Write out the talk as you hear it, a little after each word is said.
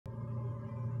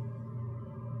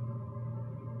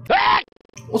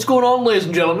What's going on, ladies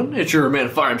and gentlemen? It's your man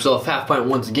Fire himself, Halfpint,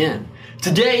 once again.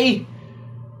 Today,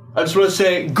 I just want to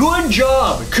say, good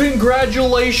job!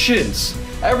 Congratulations!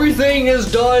 Everything is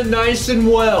done nice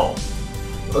and well.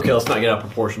 Okay, let's not get out of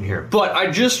proportion here. But I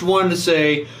just wanted to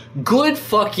say, good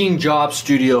fucking job,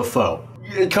 Studio Fow.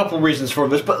 A couple reasons for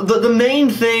this, but the main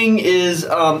thing is,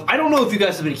 I don't know if you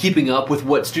guys have been keeping up with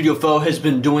what Studio Fow has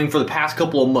been doing for the past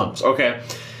couple of months, okay?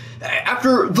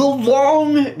 After the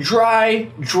long, dry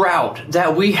drought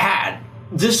that we had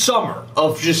this summer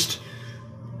of just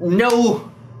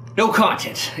no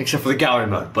content, except for the gallery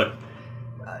mode, but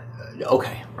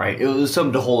okay, right? It was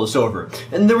something to hold us over.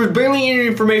 And there was barely any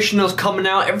information that was coming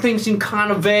out. Everything seemed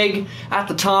kind of vague at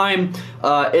the time,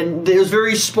 and it was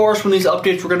very sparse when these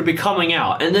updates were going to be coming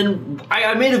out. And then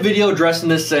I made a video addressing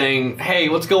this saying, hey,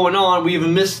 what's going on? We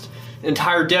even missed the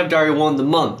entire Dev Diary one of the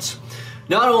months.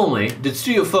 Not only did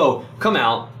Studio Fow come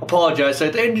out, apologize,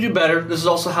 say they need to do better. This is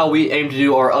also how we aim to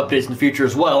do our updates in the future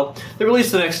as well. They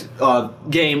released the next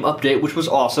game update, which was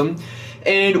awesome.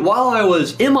 And while I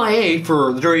was MIA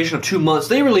for the duration of 2 months,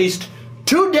 they released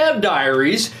 2 Dev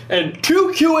Diaries and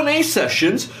 2 Q&A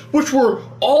sessions, which were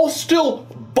all still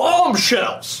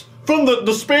bombshells from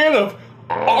the span of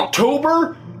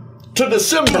October to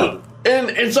December.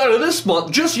 And inside of this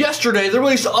month, just yesterday, they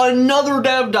released another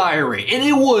Dev Diary, and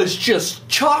it was just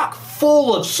chock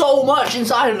full of so much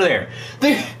inside of there.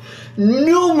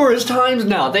 Numerous times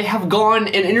now, they have gone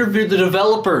and interviewed the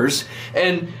developers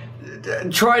and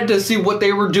tried to see what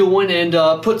they were doing and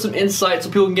put some insight so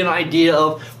people can get an idea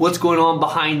of what's going on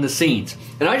behind the scenes.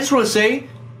 And I just want to say,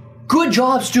 good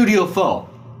job, Studio Fow.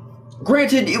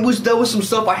 Granted, that was some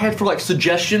stuff I had for like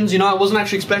suggestions, you know, I wasn't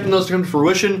actually expecting those to come to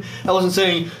fruition. I wasn't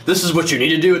saying, this is what you need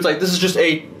to do. It's like, this is just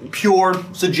a pure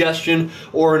suggestion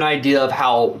or an idea of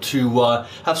how to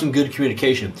have some good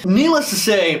communication. Needless to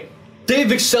say,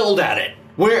 they've excelled at it.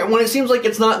 When it seems like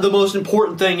it's not the most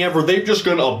important thing ever, they've just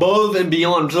gone above and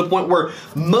beyond to the point where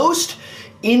most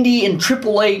indie and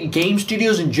AAA game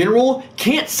studios in general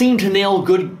can't seem to nail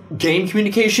good game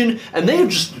communication, and they have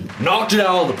just knocked it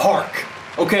out of the park.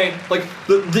 Okay, like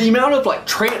the amount of like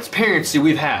transparency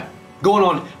we've had going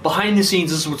on behind the scenes,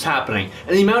 this is what's happening,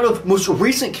 and the amount of most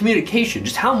recent communication,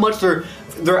 just how much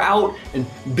they're out and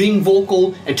being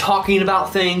vocal and talking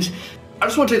about things. I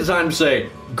just want to take the time to say,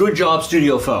 good job,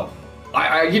 Studio Fow.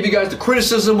 I give you guys the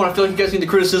criticism when I feel like you guys need the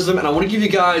criticism, and I want to give you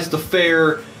guys the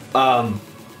fair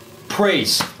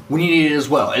praise when you need it as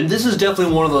well. And this is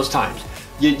definitely one of those times.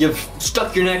 You've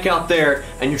stuck your neck out there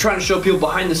and you're trying to show people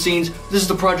behind the scenes, this is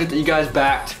the project that you guys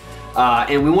backed,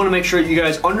 and we want to make sure that you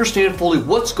guys understand fully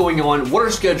what's going on, what our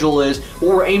schedule is,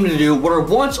 what we're aiming to do, what our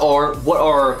wants are, what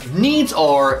our needs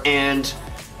are, and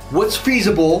what's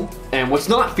feasible and what's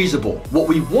not feasible. What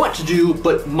we want to do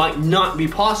but might not be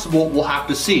possible, we'll have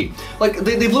to see. Like,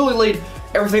 they've literally laid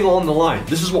everything on the line.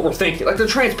 This is what we're thinking. Like the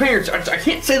transparency, I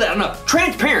can't say that enough.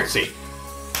 Transparency.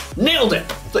 Nailed it.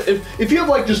 If you have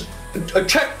like just a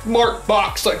check mark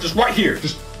box, like just right here,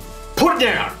 just put it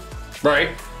down, right?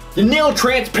 You nailed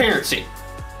transparency.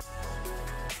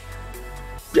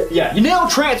 Yeah, you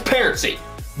nailed transparency.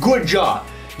 Good job.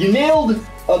 You nailed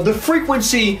the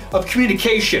frequency of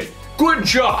communication. Good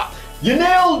job. You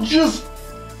nailed just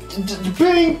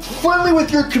being friendly with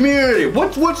your community.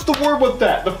 What's the word with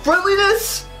that? The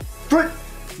friendliness?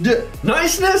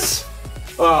 Niceness?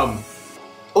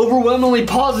 Overwhelmingly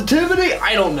positivity?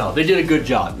 I don't know. They did a good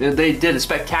job. They did a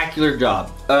spectacular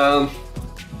job. So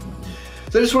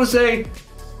I just want to say,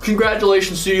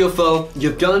 congratulations, Studio Fow.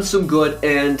 You've done some good,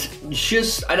 and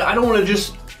just I don't want to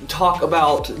just talk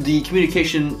about the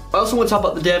communication. I also want to talk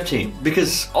about the dev team,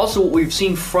 because also what we've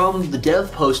seen from the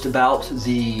dev post about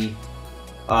the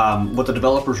what the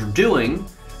developers are doing,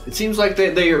 it seems like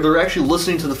they're actually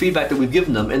listening to the feedback that we've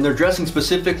given them, and they're addressing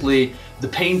specifically the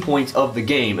pain points of the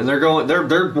game, and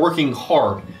they're working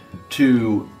hard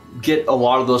to get a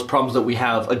lot of those problems that we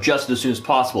have adjusted as soon as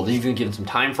possible. They've even given some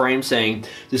time frames saying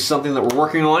this is something that we're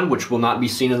working on, which will not be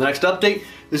seen in the next update.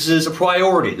 This is a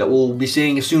priority that we'll be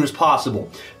seeing as soon as possible.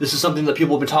 This is something that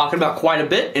people have been talking about quite a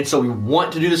bit, and so we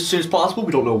want to do this as soon as possible.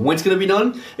 We don't know when it's going to be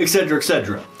done, etc.,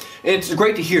 etc. And it's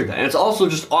great to hear that, and it's also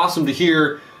just awesome to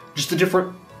hear just the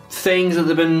different things that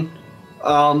they've been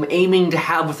aiming to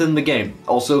have within the game.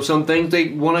 Also, some things they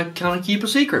want to kind of keep a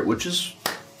secret, which is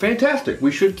fantastic.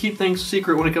 We should keep things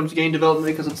secret when it comes to game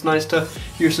development, because it's nice to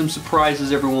hear some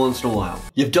surprises every once in a while.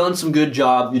 You've done some good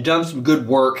job, you've done some good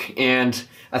work, and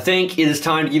I think it is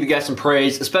time to give you guys some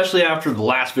praise, especially after the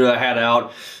last video I had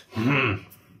out. I'm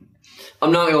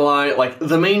not gonna lie, like,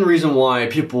 the main reason why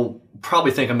people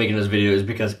probably think I'm making this video is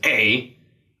because A,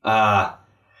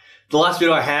 the last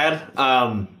video I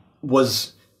had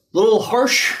was a little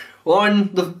harsh on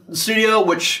the studio,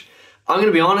 which I'm going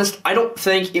to be honest, I don't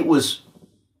think it was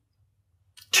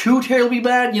too terribly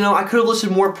bad. You know, I could have listed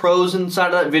more pros inside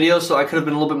of that video, so I could have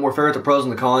been a little bit more fair with the pros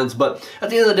and the cons, but at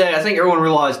the end of the day, I think everyone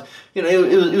realized, you know,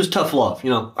 it was tough love. You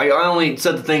know, I only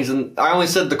said the things, and I only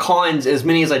said the cons as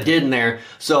many as I did in there,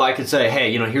 so I could say,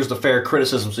 hey, you know, here's the fair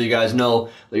criticism, so you guys know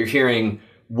that you're hearing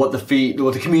what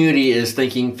the community is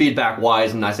thinking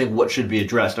feedback-wise, and I think what should be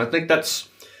addressed. And I think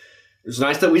it's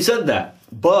nice that we said that.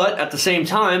 But at the same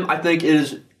time, I think it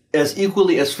is as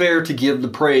equally as fair to give the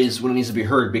praise when it needs to be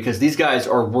heard, because these guys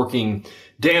are working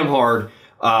damn hard.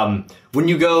 When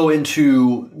you go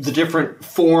into the different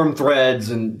forum threads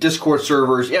and Discord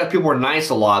servers, yeah, people are nice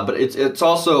a lot, but it's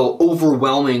also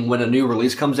overwhelming when a new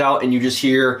release comes out and you just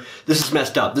hear, this is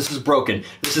messed up, this is broken,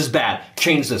 this is bad,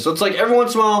 change this. So it's like every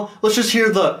once in a while, let's just hear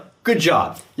the, good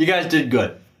job, you guys did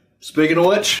good. Speaking of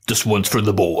which, this one's for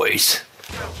the boys.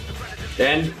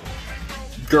 And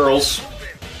girls.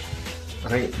 I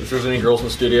think if there's any girls in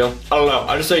the studio, I don't know.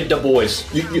 I just say da boys.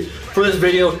 For this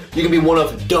video, you can be one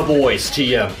of da boys,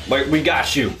 TM. Like, we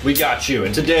got you. We got you.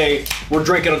 And today, we're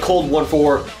drinking a cold one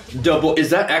for da boy.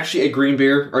 Is that actually a green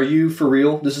beer? Are you for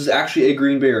real? This is actually a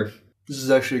green beer. This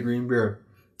is actually a green beer.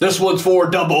 This one's for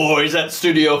da boys at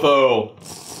Studio Fow.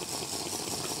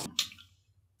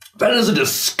 That is a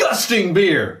disgusting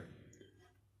beer.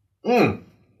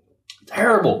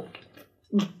 Terrible.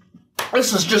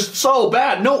 This is just so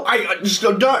bad. No, I just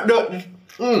don't.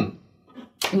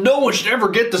 No one should ever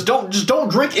get this. Don't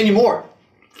drink anymore.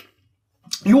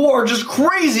 You are just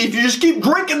crazy if you just keep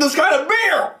drinking this kind of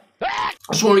beer. I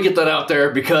just want to get that out there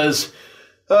because,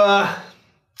 I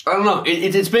don't know.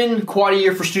 It's been quite a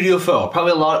year for Studio Fow.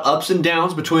 Probably a lot of ups and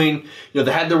downs between, you know,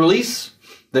 they had the release.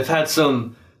 They've had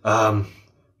some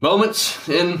moments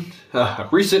in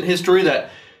recent history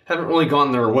that haven't really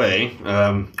gone their way.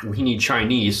 We need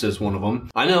Chinese as one of them.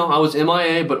 I know, I was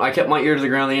MIA, but I kept my ear to the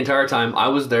ground the entire time. I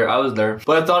was there.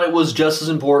 But I thought it was just as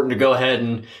important to go ahead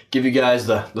and give you guys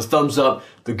the thumbs up,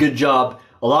 the good job.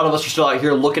 A lot of us are still out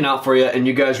here looking out for you, and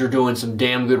you guys are doing some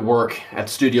damn good work at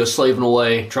the studio, slaving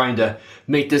away, trying to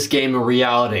make this game a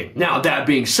reality. Now, that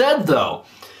being said, though,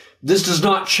 this does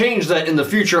not change that in the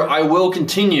future I will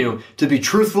continue to be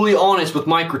truthfully honest with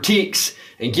my critiques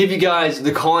and give you guys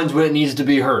the cons when it needs to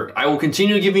be heard. I will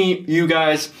continue giving you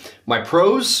guys my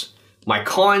pros, my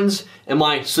cons, and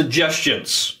my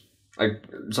suggestions.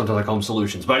 Sometimes I call them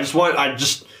solutions, but I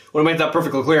just want to make that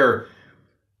perfectly clear,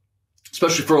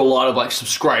 especially for a lot of like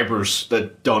subscribers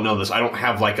that don't know this. I don't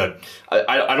have like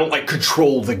I don't like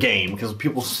control the game, because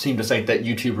people seem to think that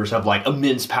YouTubers have like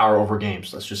immense power over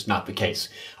games. That's just not the case.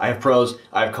 I have pros,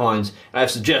 I have cons, and I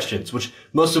have suggestions,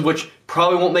 most of which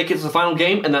probably won't make it to the final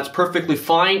game, and that's perfectly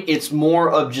fine. It's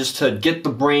more of just to get the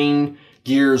brain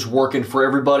gears working for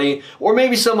everybody, or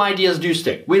maybe some ideas do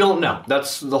stick. We don't know.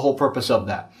 That's the whole purpose of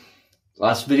that.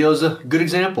 Last video is a good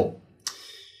example.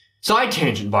 Side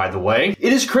tangent, by the way.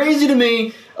 It is crazy to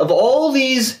me, of all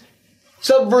these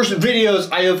Subversive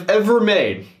videos I have ever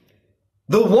made,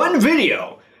 the one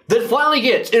video that finally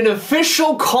gets an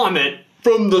official comment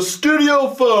from the Studio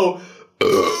Fow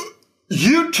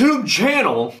YouTube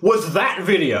channel was that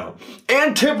video.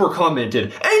 And Tipper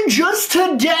commented. And just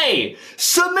today,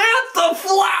 Samantha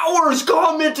Flowers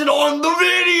commented on the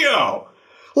video.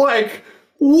 Like,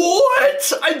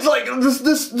 what? I'd like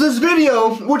this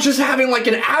video, which is having like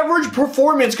an average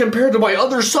performance compared to my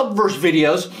other Subverse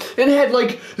videos, and had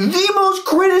like the most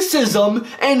criticism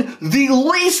and the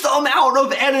least amount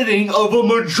of editing of a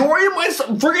majority of my,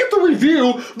 forget the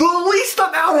review, the least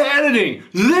amount of editing.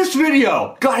 This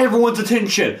video got everyone's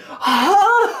attention.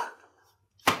 Huh?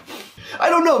 I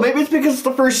don't know, maybe it's because it's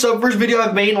the first Subverse video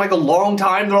I've made in like a long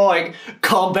time. They're all like,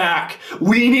 come back,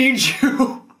 we need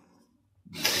you.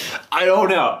 I don't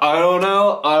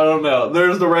know.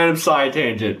 There's the random side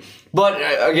tangent. But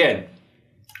again,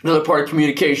 another part of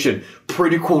communication.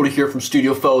 Pretty cool to hear from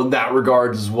Studio Fow in that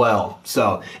regard as well.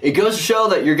 So it goes to show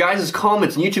that your guys'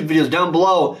 comments and YouTube videos down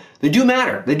below, they do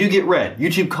matter. They do get read.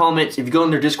 YouTube comments, if you go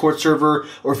on their Discord server,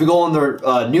 or if you go on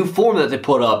their new forum that they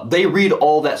put up, they read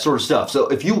all that sort of stuff. So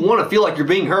if you want to feel like you're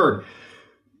being heard,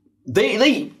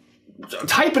 they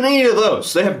type in any of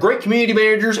those. They have great community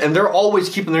managers, and they're always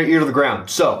keeping their ear to the ground.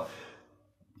 So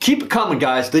keep it coming,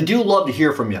 guys. They do love to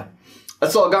hear from you.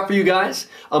 That's all I got for you guys.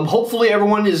 Hopefully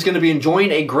everyone is going to be enjoying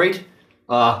a great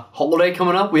holiday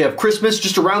coming up. We have Christmas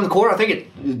just around the corner. I think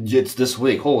it's this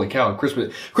week. Holy cow,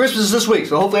 Christmas is this week.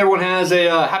 So hopefully everyone has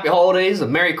a happy holidays, a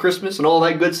Merry Christmas, and all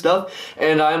that good stuff.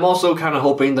 And I'm also kind of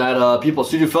hoping that people at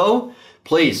Studio Fow,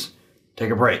 please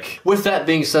take a break. With that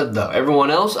being said, though,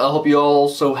 everyone else, I hope you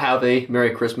also have a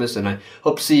Merry Christmas, and I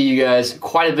hope to see you guys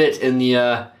quite a bit in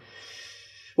the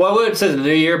Well, I wouldn't say the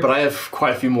new year, but I have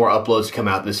quite a few more uploads to come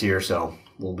out this year, so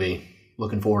we'll be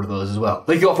looking forward to those as well.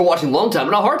 Thank you all for watching Long Time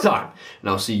and a Hard Time, and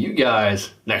I'll see you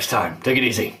guys next time. Take it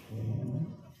easy.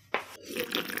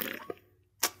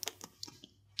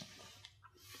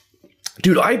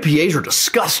 Dude, IPAs are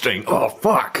disgusting. Oh,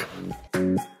 fuck.